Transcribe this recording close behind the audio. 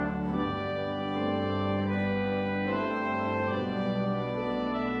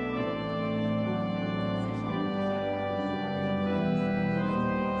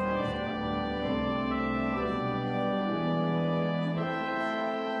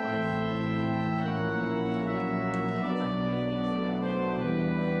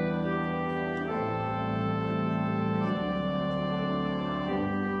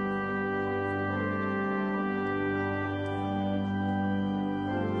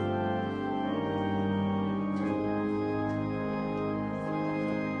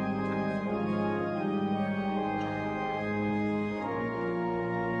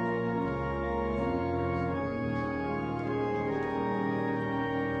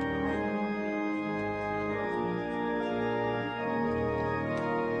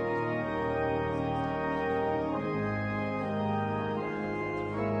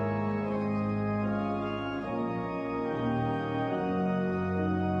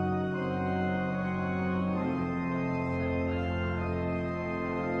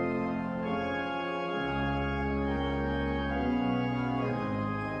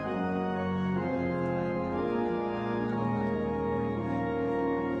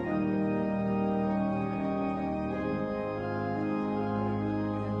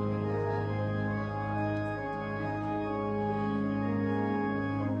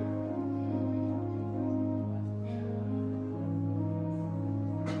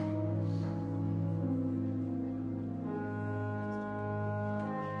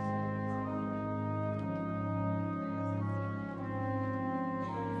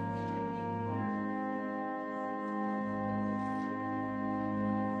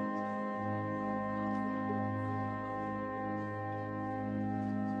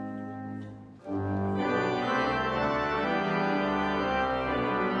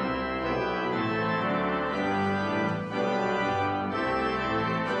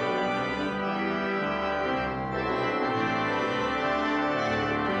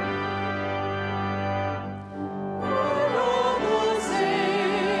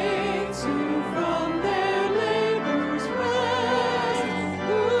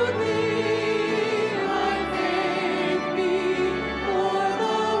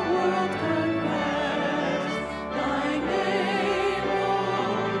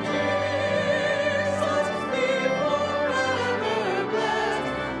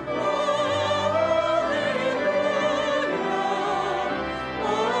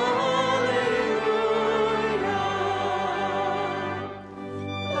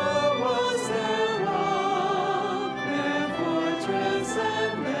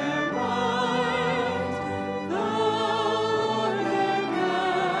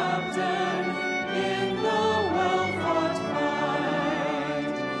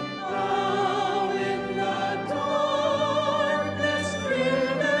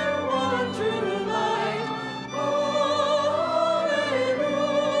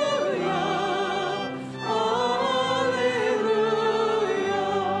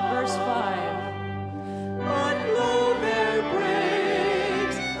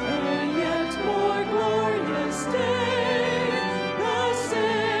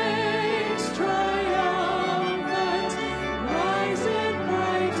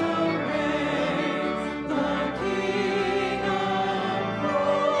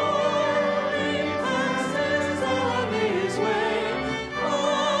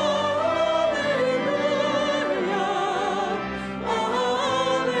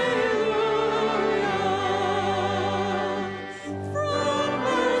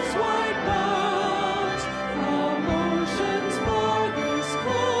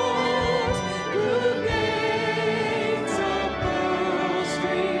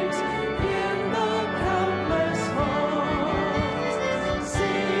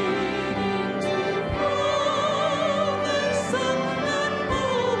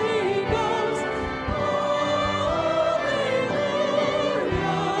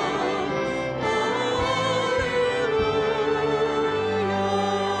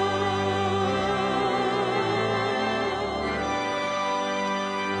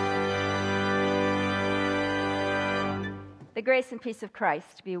The grace and peace of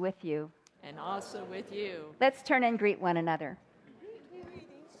Christ be with you. And also with you. Let's turn and greet one another.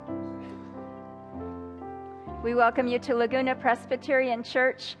 We welcome you to Laguna Presbyterian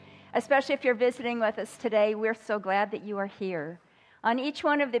Church, especially if you're visiting with us today. We're so glad that you are here. On each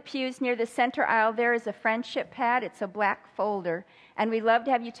one of the pews near the center aisle, there is a friendship pad. It's a black folder, and we'd love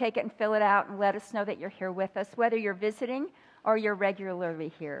to have you take it and fill it out and let us know that you're here with us, whether you're visiting or you're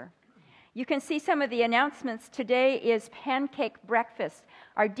regularly here. You can see some of the announcements. Today is pancake breakfast.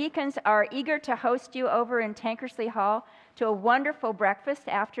 Our deacons are eager to host you over in Tankersley Hall to a wonderful breakfast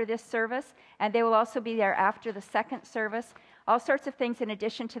after this service, and they will also be there after the second service. All sorts of things in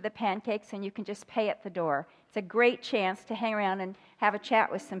addition to the pancakes, and you can just pay at the door. It's a great chance to hang around and have a chat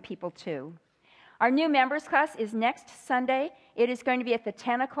with some people too. Our new members class is next Sunday. It is going to be at the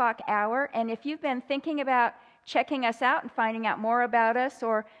 10 o'clock hour, and if you've been thinking about checking us out and finding out more about us,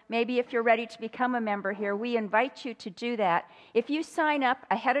 or maybe if you're ready to become a member here, we invite you to do that. If you sign up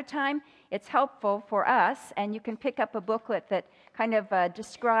ahead of time, it's helpful for us, and you can pick up a booklet that kind of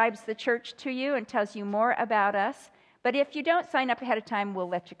describes the church to you and tells you more about us. But if you don't sign up ahead of time, we'll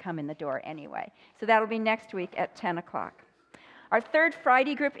let you come in the door anyway. So that'll be next week at 10 o'clock. Our third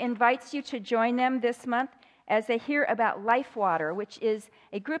Friday group invites you to join them this month as they hear about Life Water, which is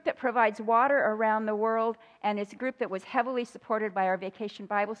a group that provides water around the world, and it's a group that was heavily supported by our Vacation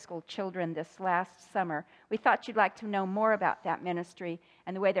Bible School children this last summer. We thought you'd like to know more about that ministry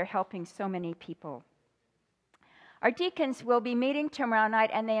and the way they're helping so many people. Our deacons will be meeting tomorrow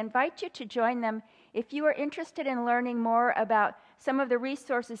night, and they invite you to join them if you are interested in learning more about some of the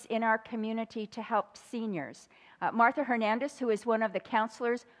resources in our community to help seniors. Martha Hernandez, who is one of the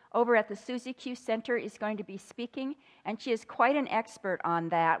counselors over at the Susie Q Center, is going to be speaking, and she is quite an expert on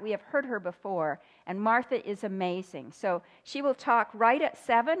that. We have heard her before, and Martha is amazing. So she will talk right at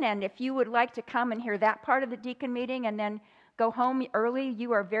 7, and if you would like to come and hear that part of the deacon meeting and then go home early,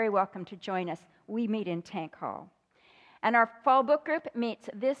 you are very welcome to join us. We meet in Tank Hall. And our fall book group meets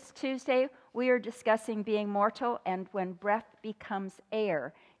this Tuesday. We are discussing Being Mortal and When Breath Becomes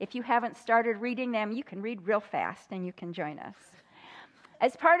Air. If you haven't started reading them, you can read real fast and you can join us.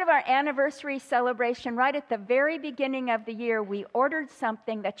 As part of our anniversary celebration, right at the very beginning of the year, we ordered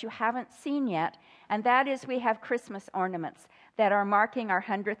something that you haven't seen yet, and that is we have Christmas ornaments that are marking our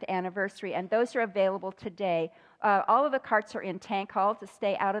 100th anniversary, and those are available today. All of the carts are in Tank Hall to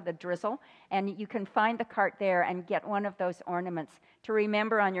stay out of the drizzle, and you can find the cart there and get one of those ornaments to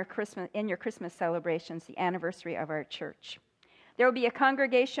remember on your in your Christmas celebrations the anniversary of our church. There will be a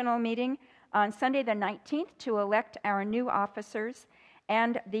congregational meeting on Sunday the 19th to elect our new officers,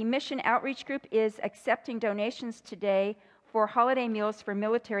 and the Mission Outreach Group is accepting donations today for holiday meals for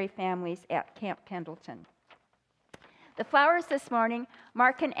military families at Camp Pendleton. The flowers this morning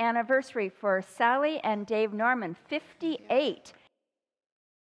mark an anniversary for Sally and Dave Norman, 58.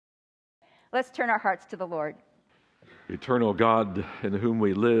 Let's turn our hearts to the Lord. Eternal God, in whom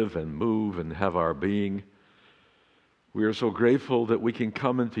we live and move and have our being, we are so grateful that we can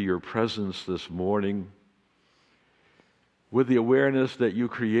come into your presence this morning with the awareness that you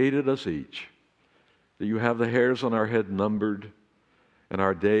created us each, that you have the hairs on our head numbered and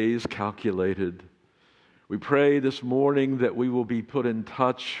our days calculated. We pray this morning that we will be put in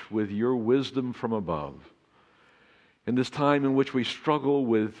touch with your wisdom from above. In this time in which we struggle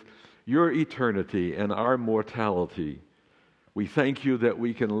with your eternity and our mortality, we thank you that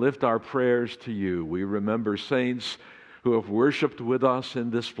we can lift our prayers to you. We remember saints who have worshiped with us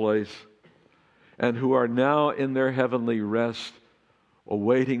in this place and who are now in their heavenly rest,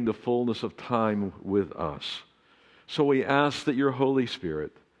 awaiting the fullness of time with us. So we ask that your Holy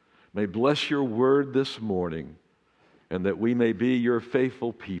Spirit may bless your word this morning, and that we may be your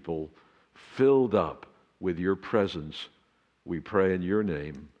faithful people, filled up with your presence. We pray in your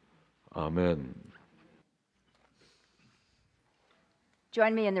name. Amen.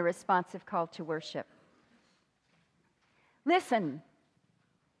 Join me in the responsive call to worship. Listen.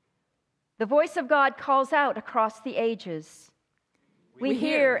 The voice of God calls out across the ages. We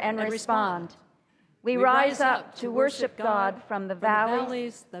hear and respond. We rise up to worship God from the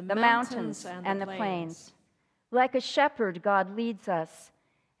valleys, the mountains, and the plains. Like a shepherd, God leads us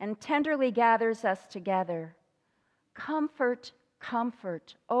and tenderly gathers us together. Comfort,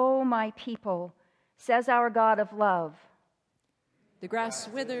 comfort, O my people, says our God of love. The grass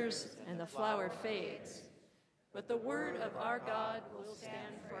withers and the flower fades, but the word of our God will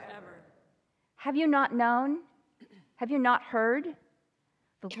stand forever. Have you not known? Have you not heard?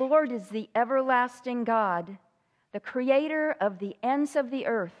 The Lord is the everlasting God, the creator of the ends of the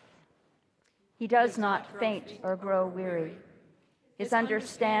earth. He does not faint or grow weary. His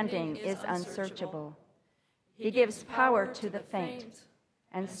understanding is unsearchable. He gives power to the faint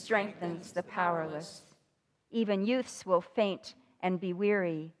and strengthens the powerless. Even youths will faint and be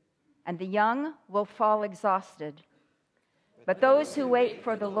weary, and the young will fall exhausted. But those who wait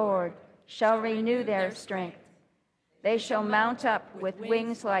for the Lord shall renew their strength. They shall mount up with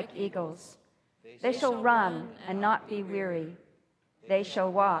wings like eagles. They shall run and not be weary. They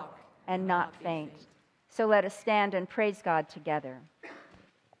shall walk and not faint. So let us stand and praise God together.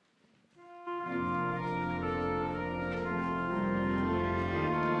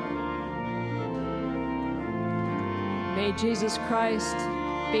 May Jesus Christ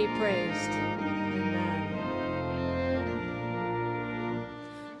be praised. Amen.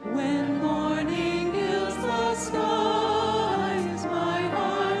 When morning gilds the skies, my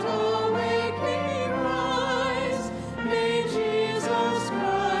heart awake may rise. May Jesus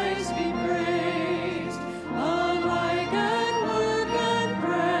Christ be praised. Alike at work and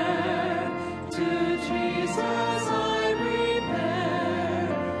prayer, to Jesus I repair.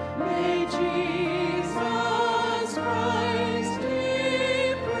 May Jesus Christ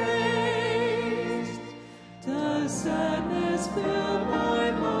be praised. Does sadness fill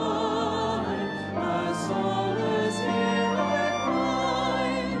my mind? My soul is here I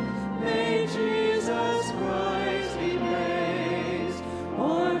find. May Jesus Christ be praised.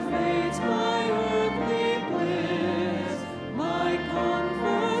 O'er fades my earthly bliss. My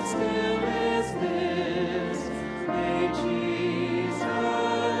comfort still is this. May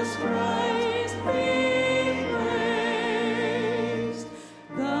Jesus Christ be praised.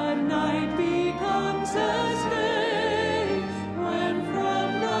 The night becomes as day when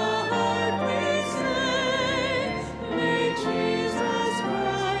from the heart we say, may Jesus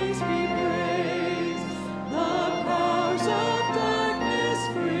Christ be praised. The powers of darkness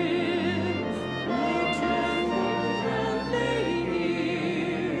grim will tremble when they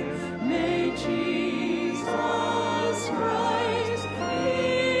hear. May Jesus Christ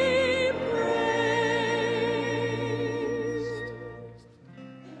be praised.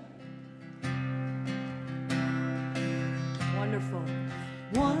 Wonderful.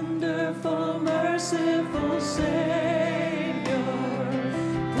 Wonderful, merciful Savior,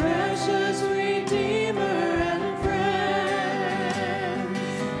 precious Redeemer and friend.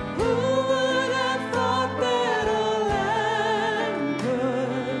 Who would have thought that a lamb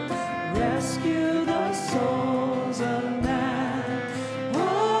could rescue the souls of man?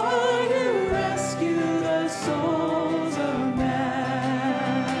 Oh, you rescue the souls of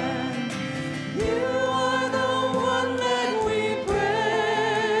man. You are the one that we praise.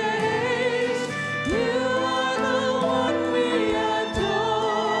 You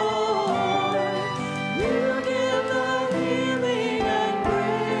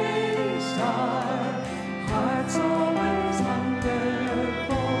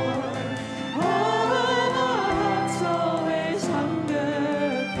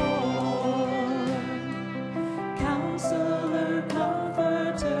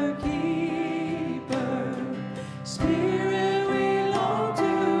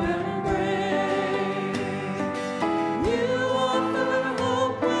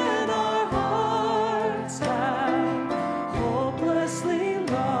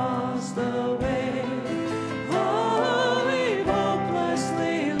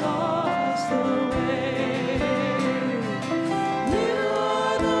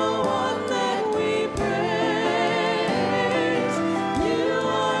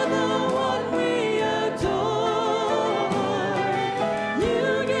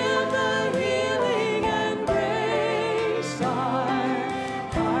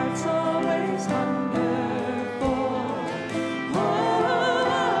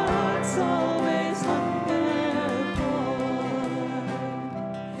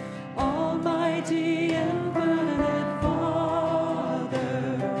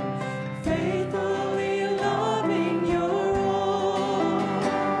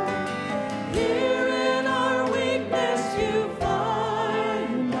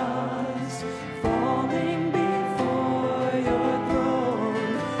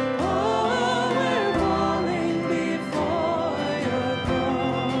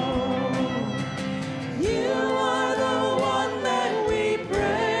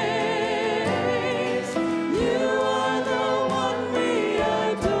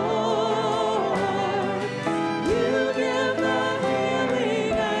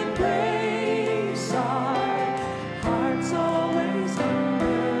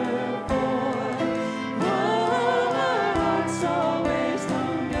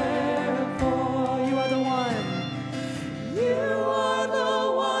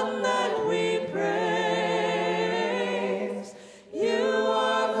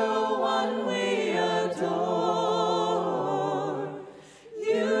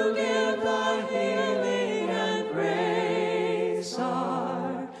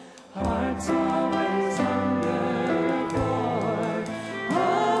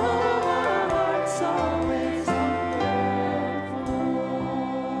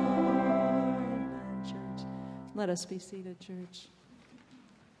Let us be seated, church.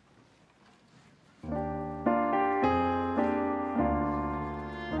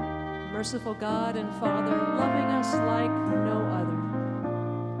 Merciful God and Father, loving us like no other,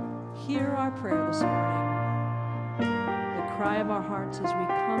 hear our prayer this morning, the cry of our hearts as we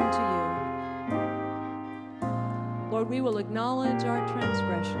come to you. Lord, we will acknowledge our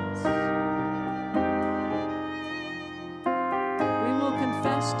transgressions. We will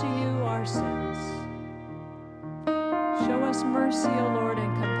confess to you our sins. Show us mercy, O Lord,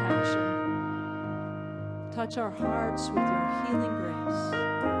 and compassion. Touch our hearts with your healing grace.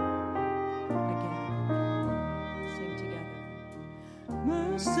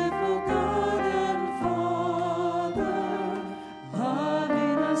 Merciful God and Father,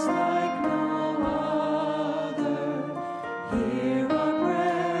 loving us like no other, hear our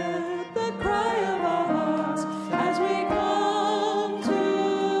prayer, the cry of our hearts as we come to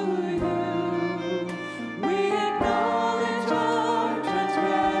you. We acknowledge our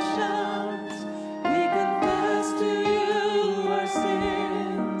transgressions, we confess to you our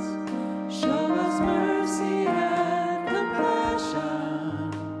sins. Show us mercy and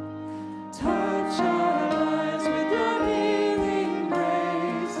compassion. Touch our lives with your healing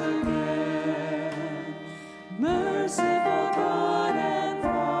grace again. Merciful God and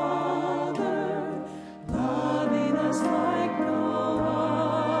Father, loving us like no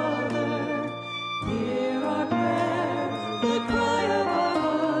other, hear our prayer, the cry of our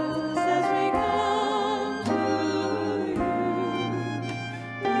hearts as we come to you.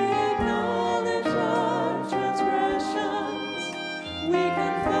 We acknowledge our transgressions, we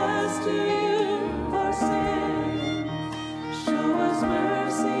confess to you our sins. Show us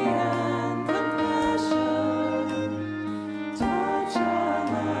mercy and compassion. Touch our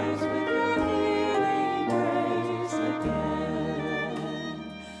lives with your healing grace again.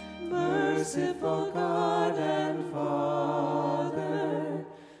 Merciful God and Father,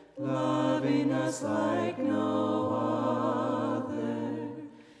 loving us like no other,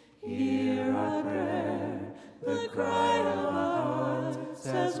 hear our prayer, the cry of our hearts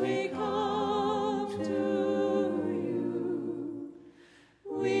as we come to you.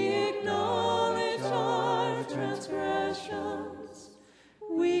 We acknowledge our transgressions,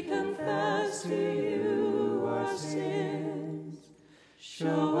 we confess to you our sins.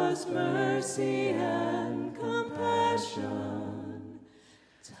 Show us mercy and compassion.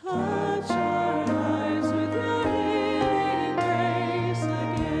 Touch our lives with your healing grace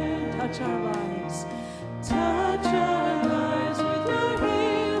again. Touch our lives. Touch our lives with your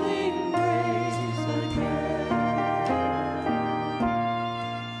healing grace again.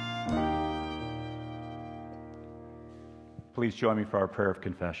 Please join me for our prayer of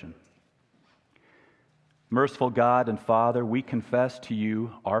confession. Merciful God and Father, we confess to you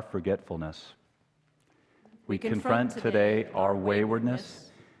our forgetfulness. We confront today our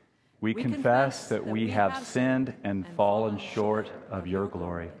waywardness. We confess that we have sinned and fallen short of your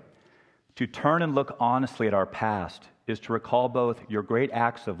glory. To turn and look honestly at our past is to recall both your great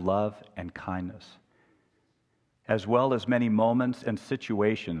acts of love and kindness, as well as many moments and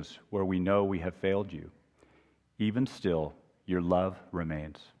situations where we know we have failed you. Even still, your love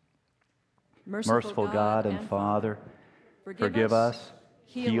remains. Merciful God and Father, forgive us,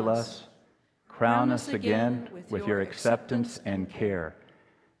 heal us, crown us again with your acceptance and care.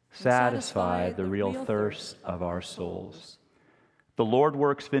 Satisfy the real thirst of our souls. The Lord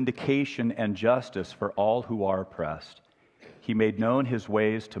works vindication and justice for all who are oppressed. He made known his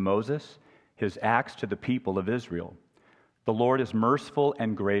ways to Moses, his acts to the people of Israel. The Lord is merciful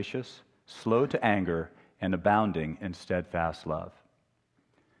and gracious, slow to anger, and abounding in steadfast love.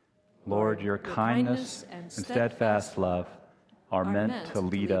 Lord, your kindness and steadfast love are meant to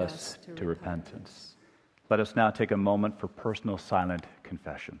lead us to repentance. Let us now take a moment for personal silent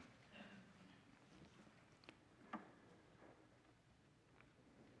confession.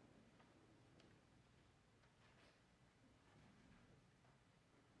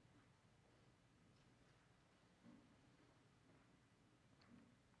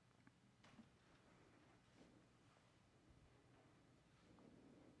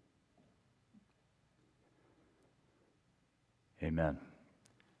 Amen.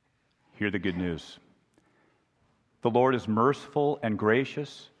 Hear the good news. The Lord is merciful and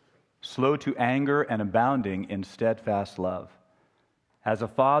gracious, slow to anger and abounding in steadfast love. As a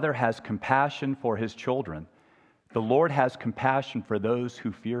father has compassion for his children, the Lord has compassion for those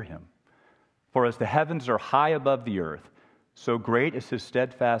who fear him. For as the heavens are high above the earth, so great is his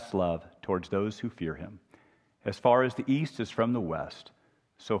steadfast love towards those who fear him. As far as the east is from the west,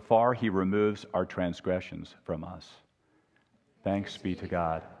 so far he removes our transgressions from us. Thanks be to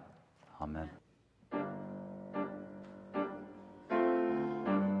God. Amen.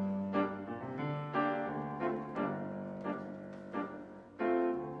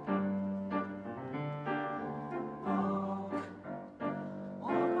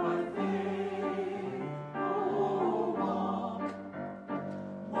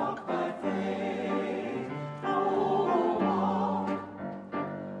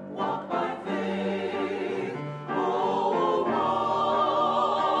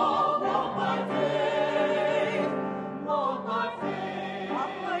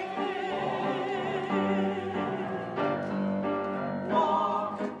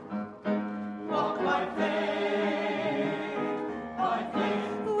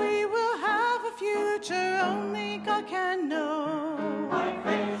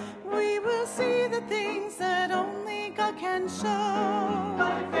 and show.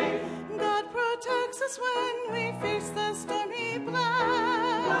 By faith, God protects us when we face the stormy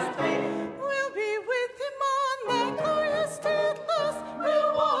blast. By faith, we'll be with Him on that glorious day at last.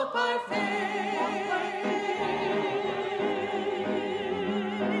 We'll walk by faith.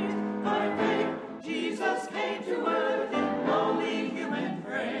 By faith, Jesus came to earth in lowly human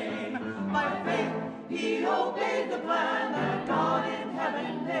frame. By faith, He obeyed the plan that God in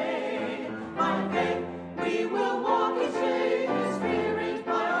heaven made. By faith, we will walk His way, His Spirit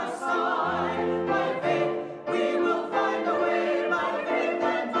by our side. By faith, we will find the way. By faith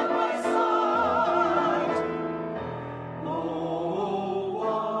and not by sight. Oh,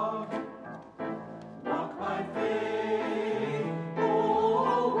 walk by faith.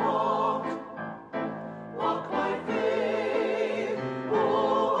 Oh, walk by faith.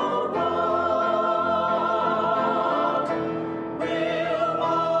 Oh, walk. We'll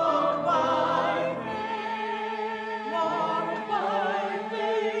walk by faith. Walk by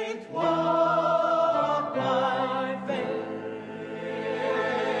faith. Walk by faith.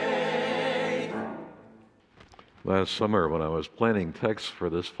 Last summer, when I was planning texts for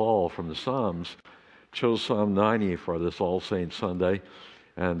this fall from the Psalms, chose Psalm 90 for this All Saints Sunday,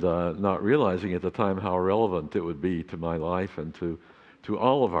 and not realizing at the time how relevant it would be to my life and to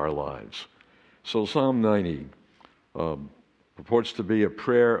all of our lives. So Psalm 90 purports to be a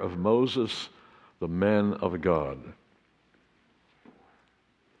prayer of Moses, the man of God.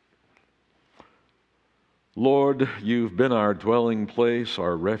 Lord, you've been our dwelling place,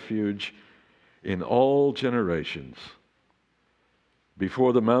 our refuge in all generations.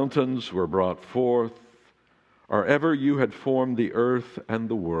 Before the mountains were brought forth, or ever you had formed the earth and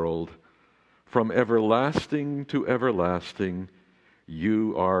the world, from everlasting to everlasting,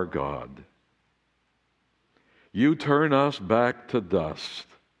 you are God. You turn us back to dust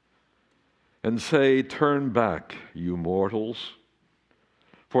and say, turn back, you mortals.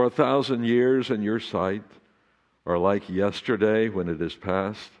 For 1,000 years in your sight are like yesterday when it is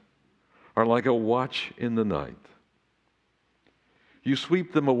past, are like a watch in the night. You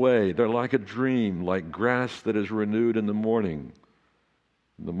sweep them away. They're like a dream, like grass that is renewed in the morning.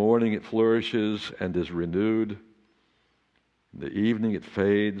 In the morning it flourishes and is renewed. In the evening it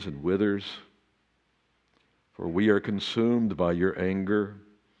fades and withers. For we are consumed by your anger.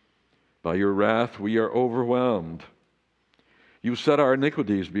 By your wrath we are overwhelmed. You set our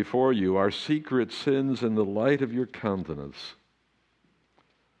iniquities before you, our secret sins in the light of your countenance.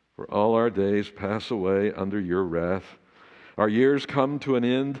 For all our days pass away under your wrath. Our years come to an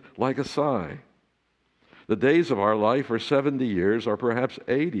end like a sigh. The days of our life are 70 years, or perhaps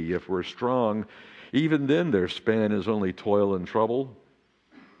 80 if we're strong. Even then their span is only toil and trouble.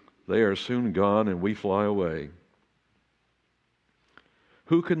 They are soon gone and we fly away.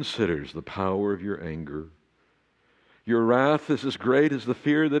 Who considers the power of your anger? Your wrath is as great as the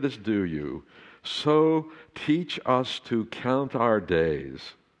fear that is due you. So teach us to count our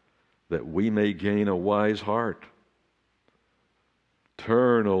days, that we may gain a wise heart.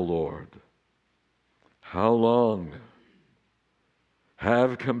 Turn, O Lord. How long?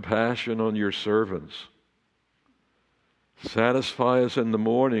 Have compassion on your servants. Satisfy us in the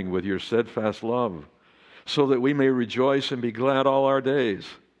morning with your steadfast love, so that we may rejoice and be glad all our days.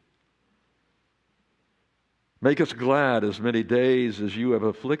 Make us glad as many days as you have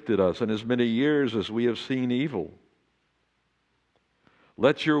afflicted us, and as many years as we have seen evil.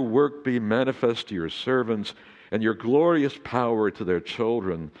 Let your work be manifest to your servants, and your glorious power to their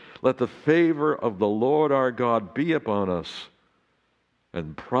children. Let the favor of the Lord our God be upon us,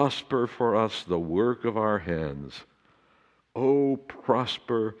 and prosper for us the work of our hands. Oh,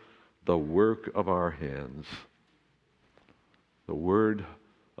 prosper the work of our hands. The word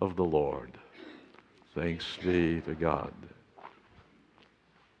of the Lord. Thanks be to God.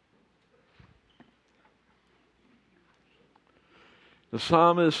 The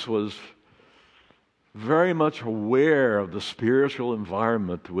psalmist was very much aware of the spiritual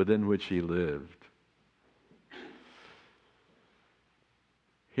environment within which he lived.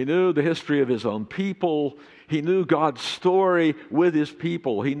 He knew the history of his own people. He knew God's story with his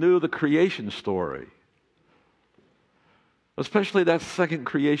people. He knew the creation story. Especially that second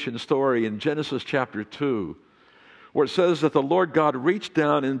creation story in Genesis chapter 2, where it says that the Lord God reached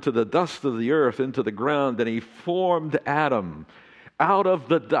down into the dust of the earth, into the ground, and he formed Adam out of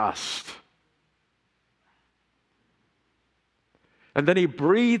the dust. And then he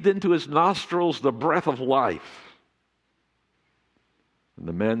breathed into his nostrils the breath of life. And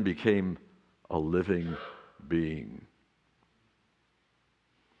the man became a living being.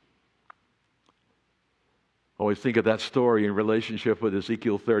 I always think of that story in relationship with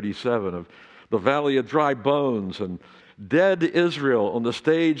Ezekiel 37 of the valley of dry bones, and dead Israel on the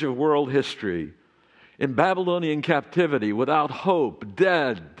stage of world history, in Babylonian captivity, without hope,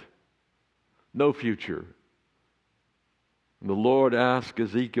 dead, no future. And the Lord asked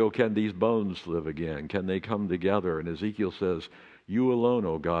Ezekiel, can these bones live again? Can they come together? And Ezekiel says, you alone,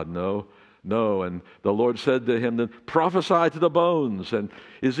 O God, know. No. And the Lord said to him, then prophesy to the bones. And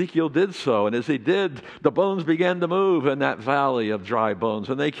Ezekiel did so. And as he did, the bones began to move in that valley of dry bones.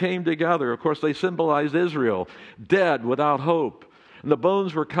 And they came together. Of course, they symbolized Israel, dead without hope. And the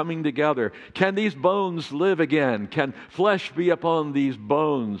bones were coming together. Can these bones live again? Can flesh be upon these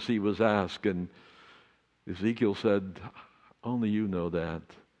bones? He was asked. And Ezekiel said, only you know that.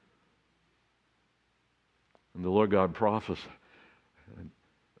 And the Lord God prophesied.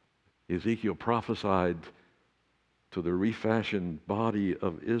 Ezekiel prophesied to the refashioned body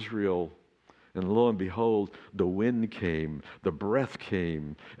of Israel. And lo and behold, the wind came, the breath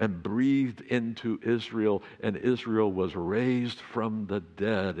came, and breathed into Israel, and Israel was raised from the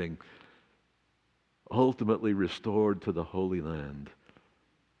dead and ultimately restored to the Holy Land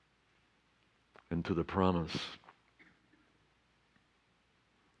and to the promise.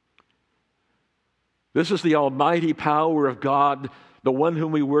 This is the almighty power of God, the one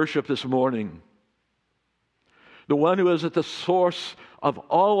whom we worship this morning. The one who is at the source of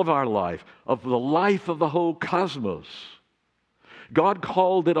all of our life, of the life of the whole cosmos. God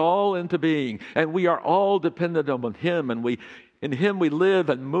called it all into being, and we are all dependent on Him, and in Him we live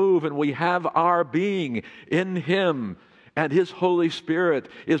and move, and we have our being in Him. And His Holy Spirit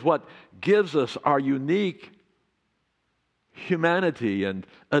is what gives us our unique humanity and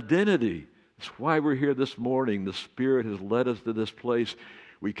identity. That's why we're here this morning. The Spirit has led us to this place.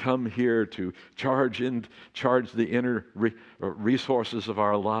 We come here to charge the inner resources of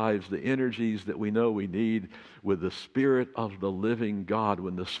our lives, the energies that we know we need with the Spirit of the living God.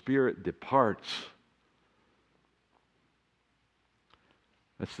 When the Spirit departs,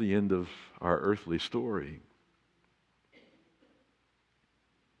 that's the end of our earthly story.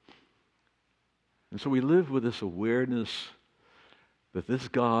 And so we live with this awareness that this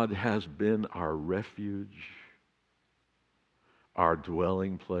God has been our refuge, our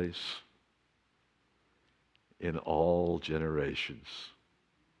dwelling place in all generations.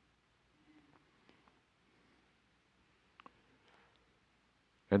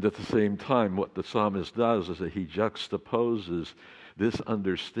 And at the same time, what the psalmist does is that he juxtaposes this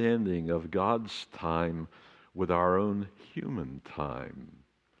understanding of God's time with our own human time,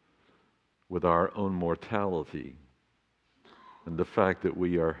 with our own mortality, and the fact that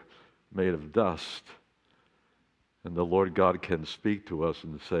we are made of dust. And the Lord God can speak to us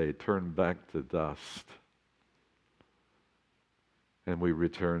and say, turn back to dust. And we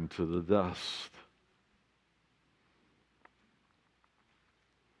return to the dust.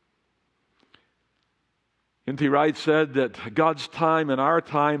 N.T. Wright said that God's time and our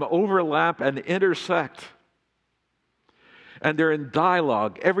time overlap and intersect. And they're in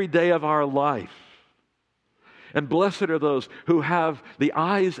dialogue every day of our life. And blessed are those who have the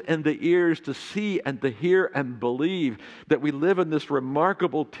eyes and the ears to see and to hear and believe that we live in this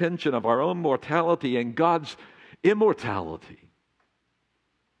remarkable tension of our own mortality and God's immortality.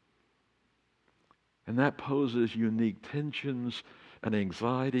 And that poses unique tensions and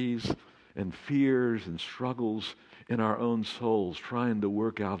anxieties and fears and struggles in our own souls, trying to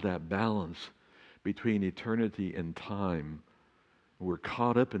work out that balance between eternity and time. We're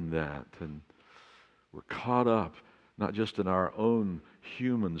caught up in that, and we're caught up not just in our own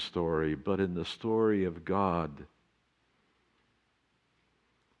human story, but in the story of God.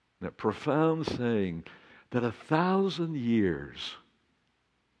 That profound saying that 1,000 years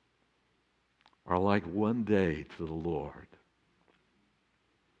are like one day to the Lord.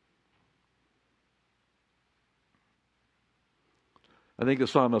 I think the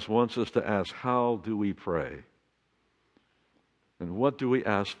psalmist wants us to ask, how do we pray? And what do we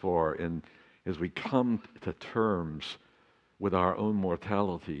ask for as we come to terms with our own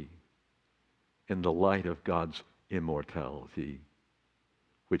mortality in the light of God's immortality,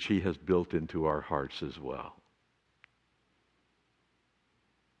 which He has built into our hearts as well?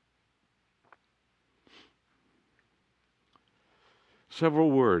 Several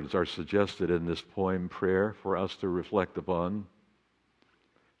words are suggested in this poem prayer for us to reflect upon.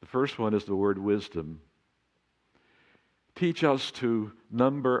 The first one is the word wisdom. Teach us to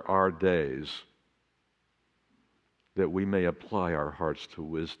number our days that we may apply our hearts to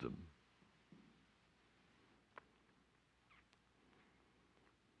wisdom.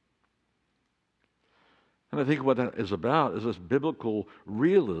 And I think what that is about is this biblical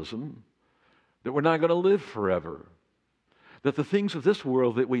realism that we're not going to live forever. That the things of this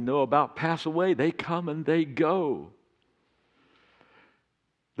world that we know about pass away. They come and they go.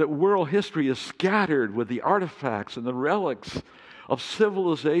 That world history is scattered with the artifacts and the relics of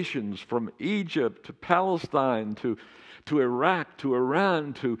civilizations from Egypt to Palestine to Iraq to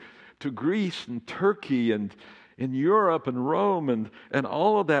Iran to Greece and Turkey and in Europe and Rome and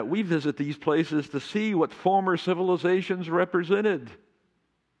all of that. We visit these places to see what former civilizations represented.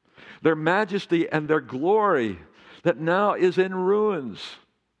 Their majesty and their glory that now is in ruins.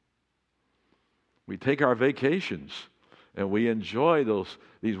 We take our vacations and we enjoy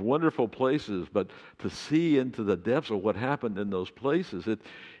these wonderful places, but to see into the depths of what happened in those places,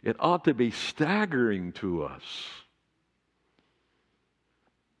 it ought to be staggering to us.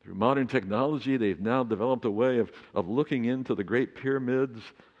 Through modern technology, they've now developed a way of looking into the great pyramids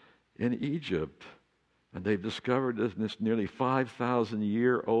in Egypt. And they've discovered this nearly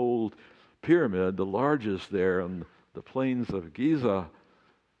 5,000-year-old pyramid, the largest there on the plains of Giza,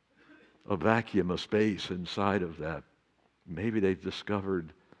 a vacuum of space inside of that. Maybe they've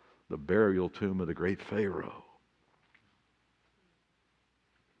discovered the burial tomb of the great Pharaoh.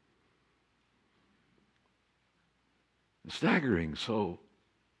 Staggering so.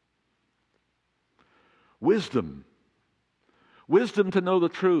 Wisdom. Wisdom to know the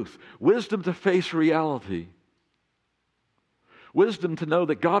truth. Wisdom to face reality. Wisdom to know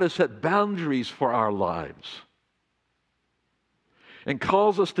that God has set boundaries for our lives and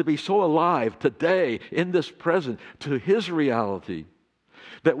calls us to be so alive today in this present to His reality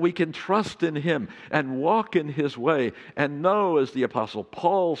that we can trust in Him and walk in His way and know, as the Apostle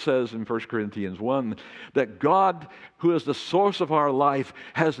Paul says in 1 Corinthians 1, that God, who is the source of our life,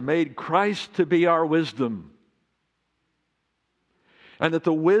 has made Christ to be our wisdom. And that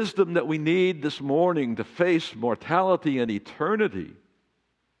the wisdom that we need this morning to face mortality and eternity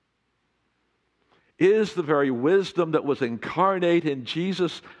is the very wisdom that was incarnate in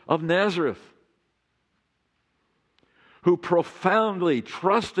Jesus of Nazareth, who profoundly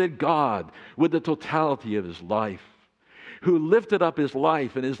trusted God with the totality of His life, who lifted up His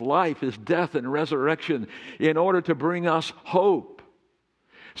life, His death and resurrection in order to bring us hope,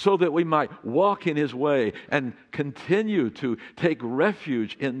 so that we might walk in His way and continue to take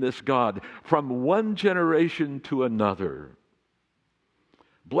refuge in this God from one generation to another.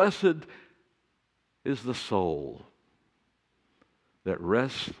 Blessed is the soul that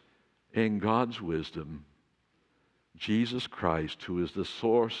rests in God's wisdom, Jesus Christ, who is the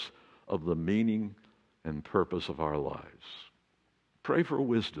source of the meaning and purpose of our lives. Pray for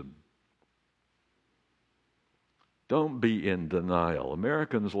wisdom. Don't be in denial.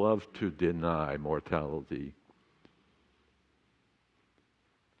 Americans love to deny mortality.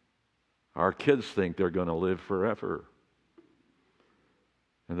 Our kids think they're going to live forever.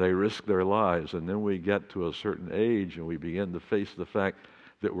 And they risk their lives. And then we get to a certain age and we begin to face the fact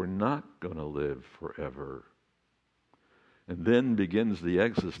that we're not going to live forever. And then begins the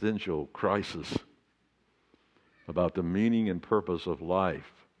existential crisis about the meaning and purpose of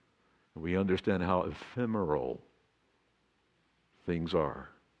life. And we understand how ephemeral things are.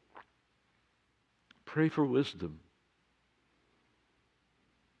 Pray for wisdom.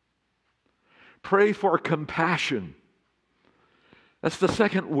 Pray for compassion. That's the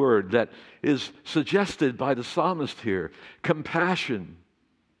second word that is suggested by the psalmist here. Compassion.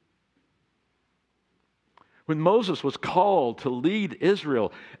 When Moses was called to lead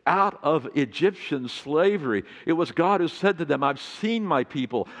Israel out of Egyptian slavery, it was God who said to them, I've seen my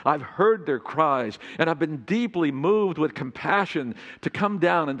people, I've heard their cries, and I've been deeply moved with compassion to come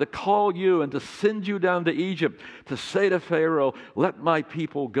down and to call you and to send you down to Egypt to say to Pharaoh, let my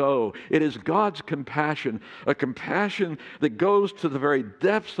people go. It is God's compassion, a compassion that goes to the very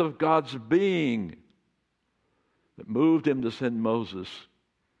depths of God's being, that moved him to send Moses.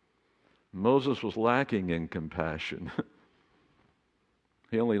 Moses was lacking in compassion.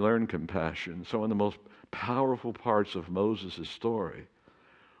 He only learned compassion. So one of the most powerful parts of Moses' story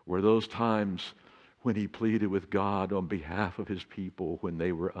were those times when he pleaded with God on behalf of his people when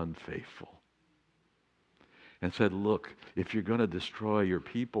they were unfaithful. And said, look, if you're going to destroy your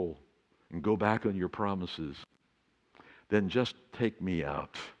people and go back on your promises, then just take me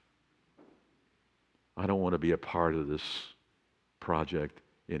out. I don't want to be a part of this project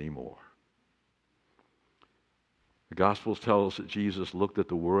anymore. The Gospels tell us that Jesus looked at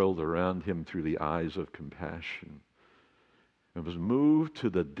the world around him through the eyes of compassion and was moved to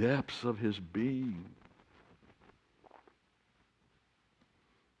the depths of his being.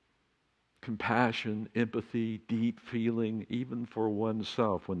 Compassion, empathy, deep feeling, even for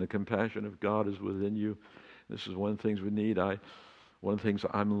oneself. When the compassion of God is within you, this is one of the things we need. One of the things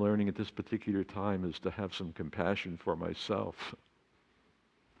I'm learning at this particular time is to have some compassion for myself,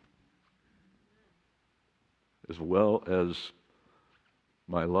 as well as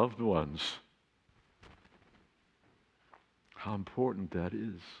my loved ones. How important that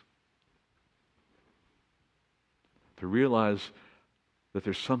is. To realize that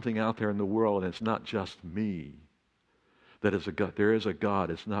there's something out there in the world, and it's not just me. That is a God. There is a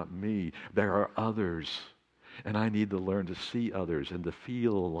God. It's not me. There are others. And I need to learn to see others and to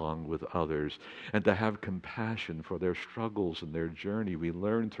feel along with others and to have compassion for their struggles and their journey. We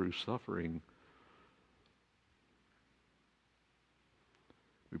learn through suffering.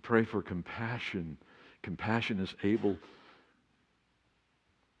 We pray for compassion. Compassion is able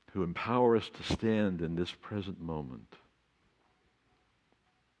to empower us to stand in this present moment.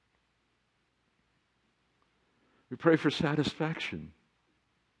 We pray for satisfaction.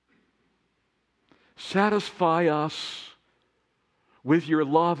 Satisfy us with your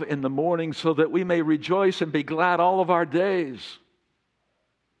love in the morning so that we may rejoice and be glad all of our days.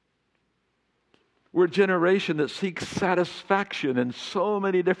 We're a generation that seeks satisfaction in so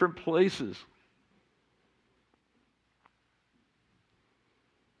many different places.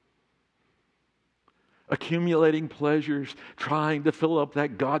 Accumulating pleasures, trying to fill up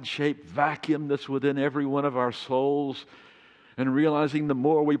that God-shaped vacuum that's within every one of our souls, and realizing the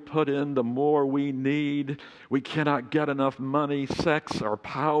more we put in, the more we need. We cannot get enough money, sex, or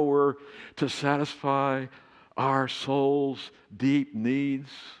power to satisfy our soul's deep needs.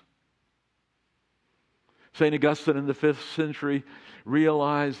 St. Augustine in the 5th century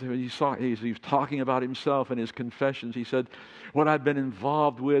realized, he was talking about himself in his Confessions, he said, what I've been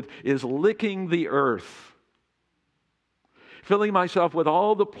involved with is licking the earth, filling myself with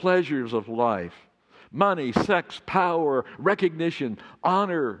all the pleasures of life, money, sex, power, recognition,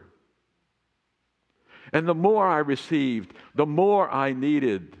 honor. And the more I received, the more I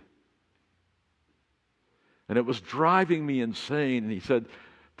needed. And it was driving me insane. And he said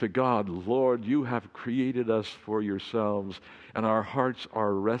to God, Lord, you have created us for yourselves, and our hearts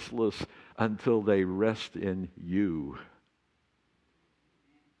are restless until they rest in you.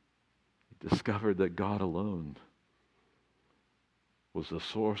 He discovered that God alone was the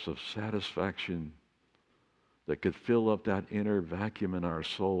source of satisfaction that could fill up that inner vacuum in our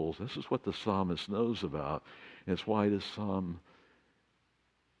souls. This is what the psalmist knows about. And it's why this psalm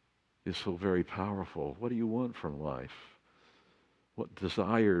is so very powerful. What do you want from life? What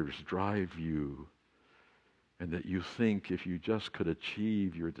desires drive you? And that you think if you just could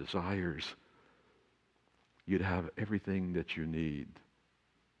achieve your desires, you'd have everything that you need.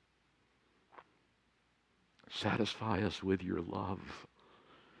 Satisfy us with your love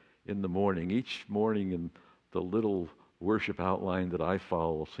in the morning. Each morning in the little worship outline that I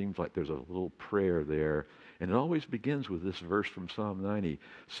follow, seems like there's a little prayer there. And it always begins with this verse from Psalm 90.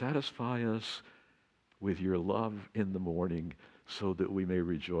 Satisfy us with your love in the morning so that we may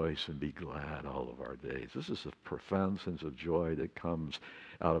rejoice and be glad all of our days. This is a profound sense of joy that comes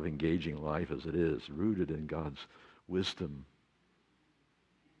out of engaging life as it is, rooted in God's wisdom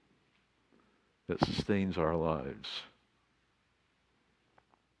that sustains our lives.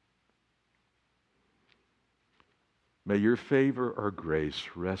 May your favor or grace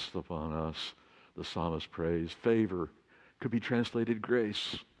rest upon us, the psalmist prays. Favor could be translated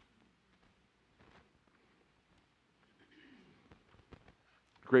grace.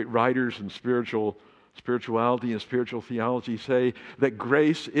 Great writers in spirituality and spiritual theology say that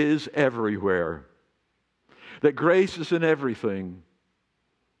grace is everywhere, that grace is in everything.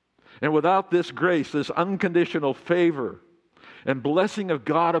 And without this grace, this unconditional favor and blessing of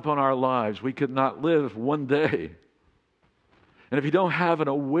God upon our lives, we could not live one day. And if you don't have an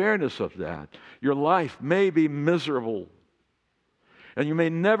awareness of that, your life may be miserable. And you may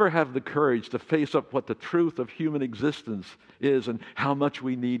never have the courage to face up what the truth of human existence is and how much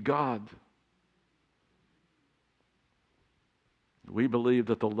we need God. We believe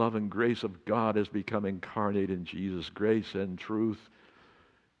that the love and grace of God has become incarnate in Jesus. Grace and truth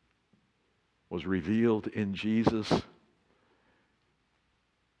was revealed in Jesus.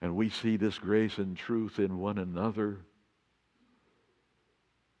 And we see this grace and truth in one another.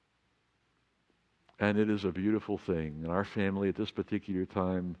 And it is a beautiful thing. In our family at this particular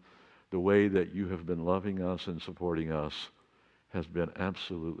time, the way that you have been loving us and supporting us has been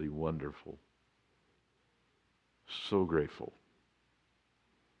absolutely wonderful. So grateful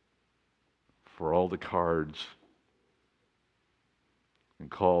for all the cards and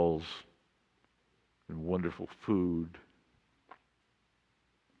calls and wonderful food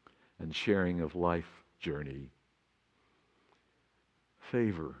and sharing of life journey.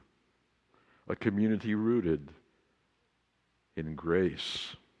 Favor. A community rooted in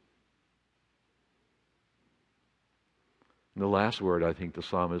grace. And the last word I think the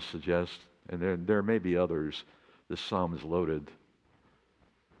psalmist suggests, and there may be others, this psalm is loaded.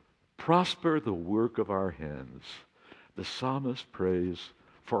 Prosper the work of our hands. The psalmist prays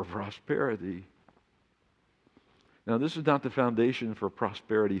for prosperity. Now, this is not the foundation for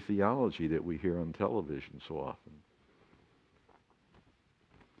prosperity theology that we hear on television so often.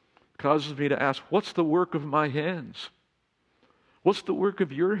 It causes me to ask, what's the work of my hands? What's the work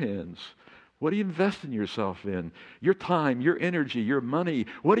of your hands? What do you invest in yourself in? Your time, your energy, your money.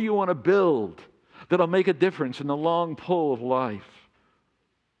 What do you want to build that'll make a difference in the long pull of life?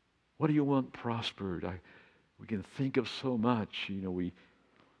 What do you want prospered? We can think of so much. We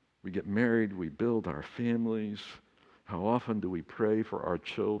get married, we build our families. How often do we pray for our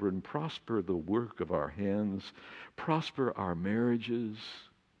children? Prosper the work of our hands. Prosper our marriages.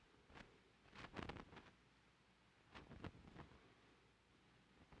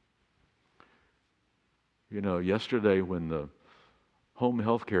 Yesterday when the home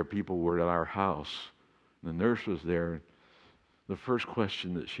health care people were at our house, the nurse was there, the first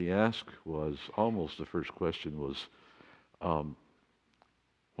question that she asked was, almost the first question was,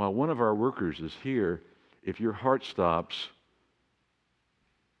 while one of our workers is here, if your heart stops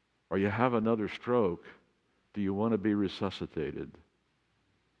or you have another stroke, do you want to be resuscitated?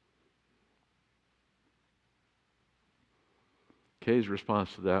 Kay's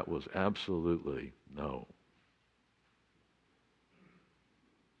response to that was absolutely no.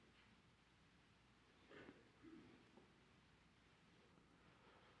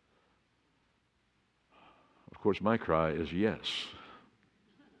 Of course, my cry is yes.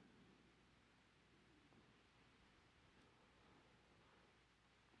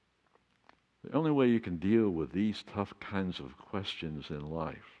 The only way you can deal with these tough kinds of questions in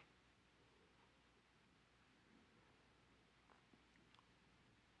life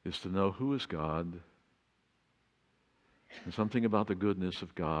is to know who is God and something about the goodness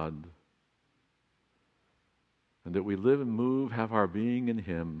of God, and that we live and move, have our being in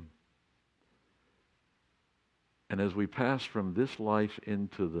Him. And as we pass from this life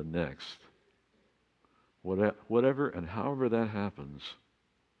into the next, whatever and however that happens,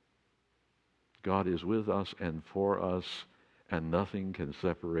 God is with us and for us, and nothing can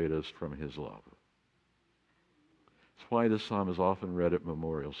separate us from His love. That's why this psalm is often read at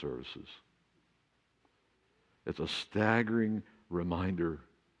memorial services. It's a staggering reminder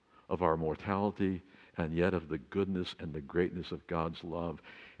of our mortality and yet of the goodness and the greatness of God's love.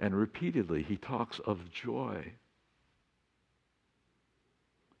 And repeatedly, he talks of joy.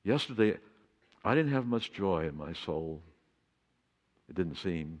 Yesterday, I didn't have much joy in my soul. It didn't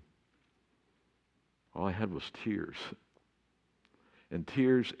seem. All I had was tears. And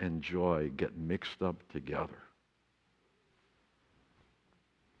tears and joy get mixed up together.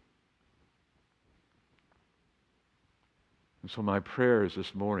 And so my prayer is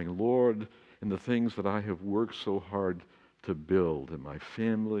this morning, Lord, in the things that I have worked so hard to build in my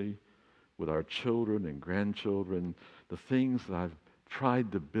family, with our children and grandchildren, the things that I've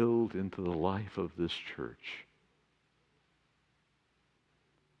tried to build into the life of this church,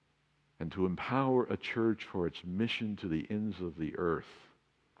 and to empower a church for its mission to the ends of the earth.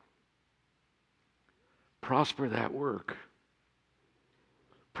 Prosper that work.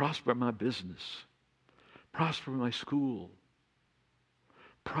 Prosper my business. Prosper my school.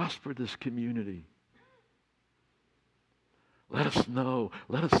 Prosper this community. Let us know,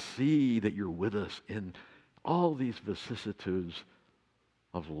 let us see that you're with us in all these vicissitudes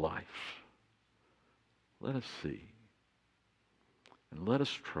of life. Let us see. And let us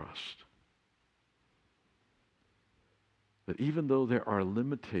trust that even though there are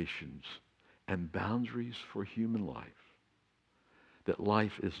limitations and boundaries for human life, that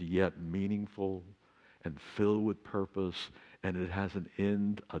life is yet meaningful and filled with purpose, and it has an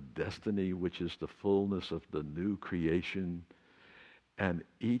end, a destiny, which is the fullness of the new creation. And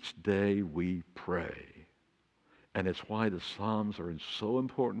each day we pray. And it's why the Psalms are so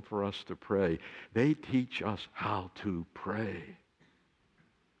important for us to pray. They teach us how to pray.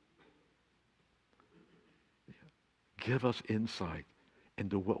 Give us insight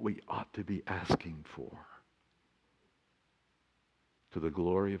into what we ought to be asking for, to the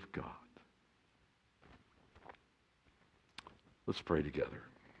glory of God. Let's pray together.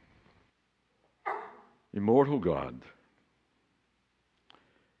 Immortal God,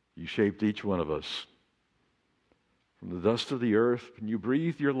 you shaped each one of us from the dust of the earth, and you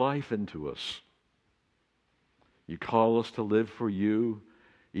breathed your life into us. You call us to live for you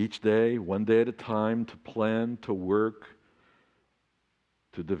each day, one day at a time, to plan, to work,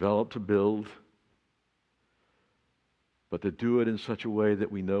 to develop, to build. but to do it in such a way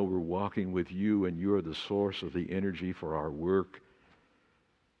that we know we're walking with you and you're the source of the energy for our work.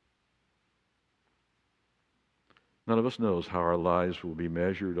 None of us knows how our lives will be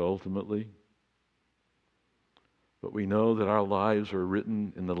measured ultimately, but we know that our lives are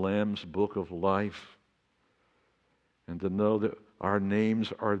written in the Lamb's book of life, and to know that our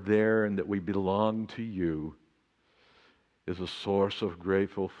names are there and that we belong to you is a source of great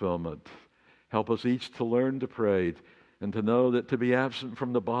fulfillment. Help us each to learn to pray and to know that to be absent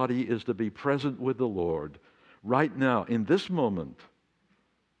from the body is to be present with the Lord right now, in this moment,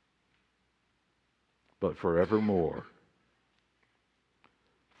 but forevermore.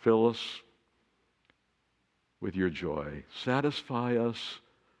 Fill us with your joy. Satisfy us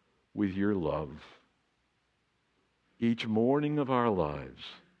with your love each morning of our lives,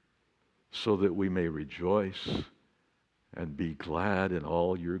 so that we may rejoice and be glad in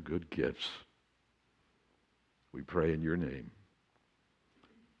all your good gifts. We pray in your name.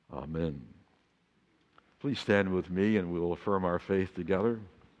 Amen. Please stand with me and we'll affirm our faith together.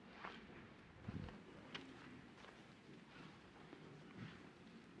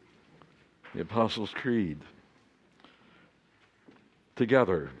 The Apostles' Creed.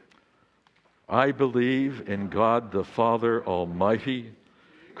 Together, I believe in God the Father Almighty,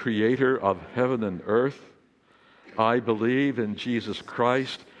 creator of heaven and earth. I believe in Jesus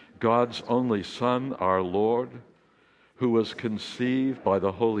Christ, God's only Son, our Lord, who was conceived by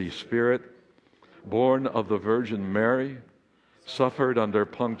the Holy Spirit, born of the Virgin Mary, suffered under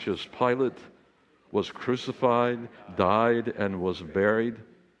Pontius Pilate, was crucified, died, and was buried.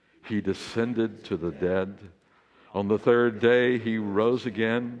 He descended to the dead. On the third day he rose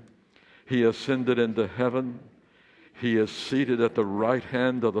again. He ascended into heaven. He is seated at the right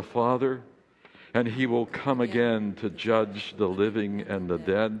hand of the Father, and he will come again to judge the living and the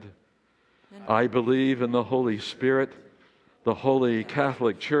dead. I believe in the Holy Spirit, the Holy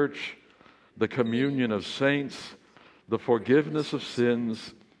Catholic Church, the communion of saints, the forgiveness of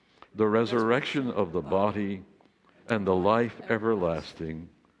sins, the resurrection of the body, and the life everlasting.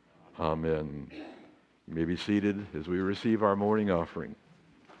 Amen. You may be seated as we receive our morning offering.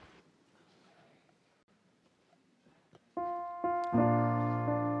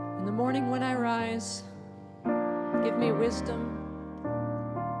 In the morning when I rise, give me wisdom,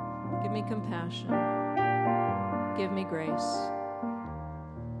 give me compassion, give me grace,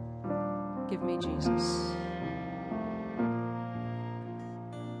 give me Jesus.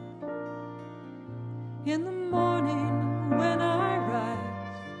 In the morning when I rise,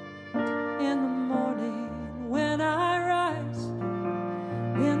 in the morning when I rise,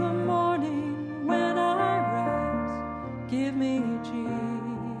 in the morning when I rise, give me Jesus.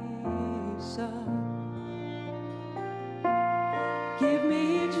 Give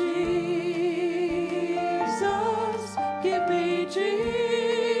me Jesus, give me Jesus.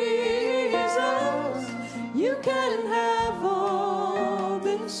 You can have all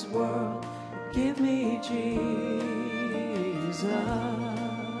this world, give me Jesus.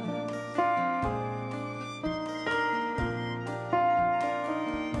 And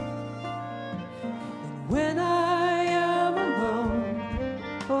when I am alone,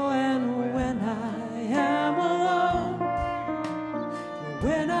 oh, and when I am alone,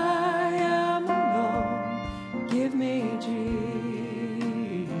 when I am alone, give me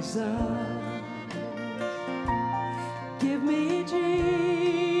Jesus. Give me Jesus.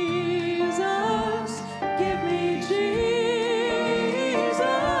 Give me Jesus.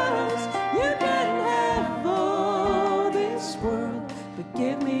 You can have all this world, but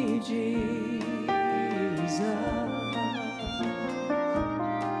give me Jesus.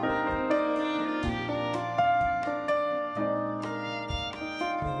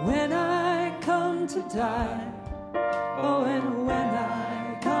 When I come to die, oh, and when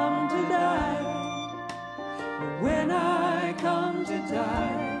I come to die, when I come to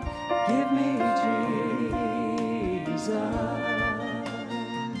die, give me Jesus.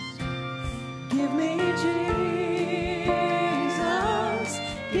 Give me Jesus.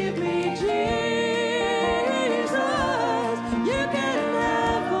 Give me Jesus. You can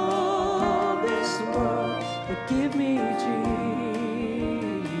have all this world, but give me Jesus.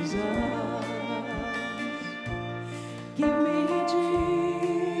 Give me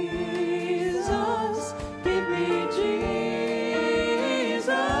Jesus. Give me Jesus.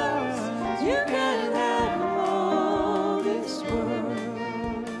 You can have all this world.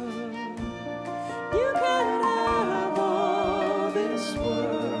 You can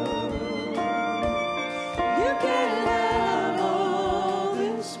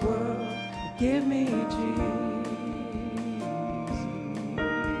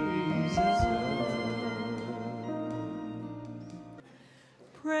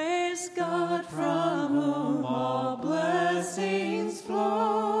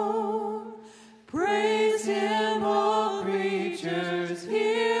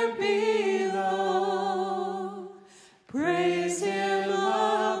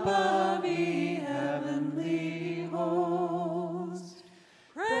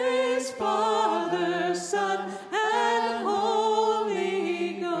is Father, Son, and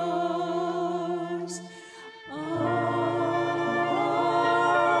Holy Ghost. Amen.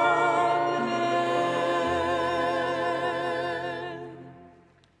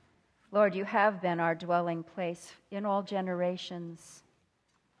 Lord, you have been our dwelling place in all generations.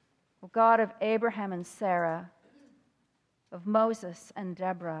 O God of Abraham and Sarah, of Moses and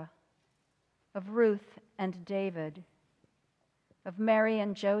Deborah, of Ruth and David, of Mary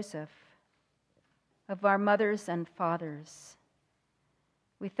and Joseph, of our mothers and fathers.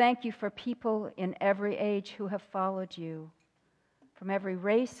 We thank you for people in every age who have followed you, from every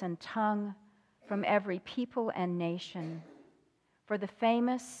race and tongue, from every people and nation, for the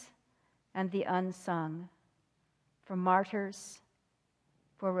famous and the unsung, for martyrs,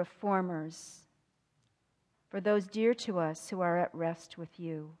 for reformers, for those dear to us who are at rest with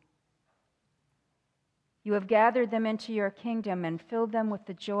you. You have gathered them into your kingdom and filled them with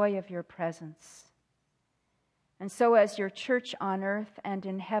the joy of your presence. And so, as your church on earth and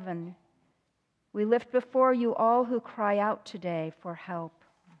in heaven, we lift before you all who cry out today for help,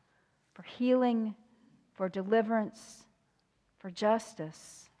 for healing, for deliverance, for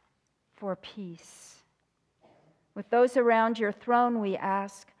justice, for peace. With those around your throne, we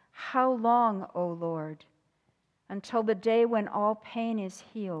ask, how long, O Lord, until the day when all pain is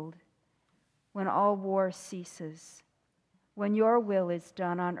healed, when all war ceases, when your will is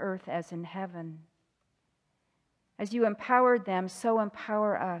done on earth as in heaven? As you empowered them, so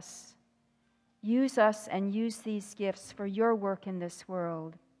empower us. Use us and use these gifts for your work in this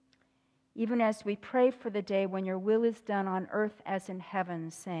world, even as we pray for the day when your will is done on earth as in heaven,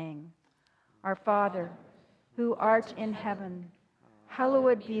 saying, Our Father, who art in heaven,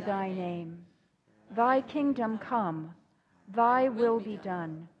 hallowed be thy name. Thy kingdom come, thy will be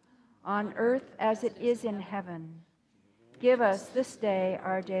done, on earth as it is in heaven. Give us this day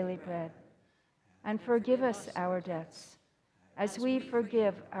our daily bread, and forgive us our debts, as we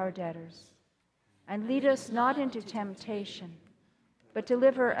forgive our debtors. And lead us not into temptation, but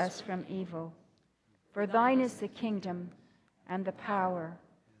deliver us from evil. For thine is the kingdom, and the power,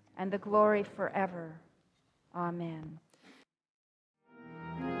 and the glory forever. Amen.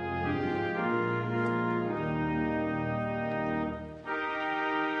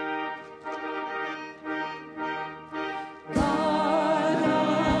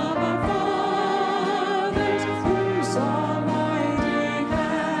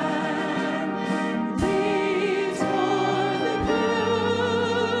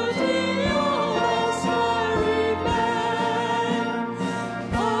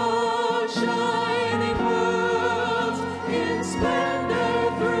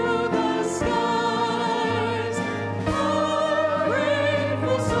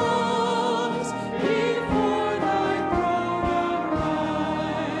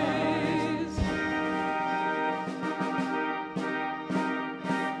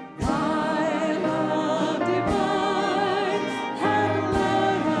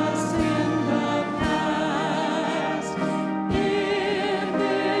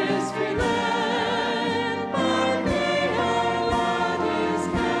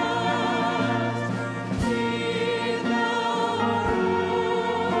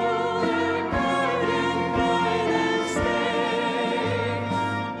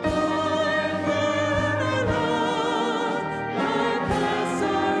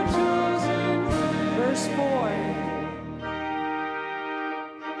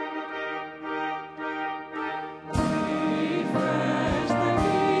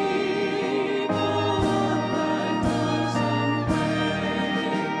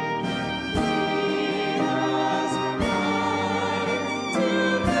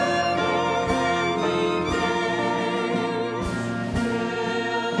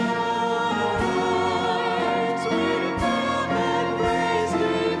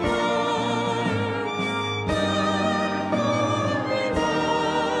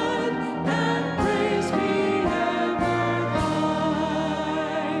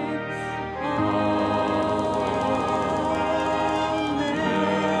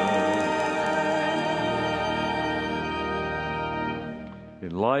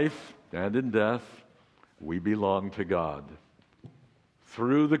 In life and in death, we belong to God.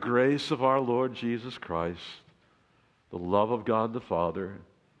 Through the grace of our Lord Jesus Christ, the love of God the Father,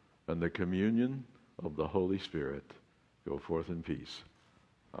 and the communion of the Holy Spirit, go forth in peace.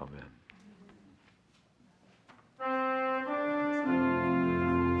 Amen.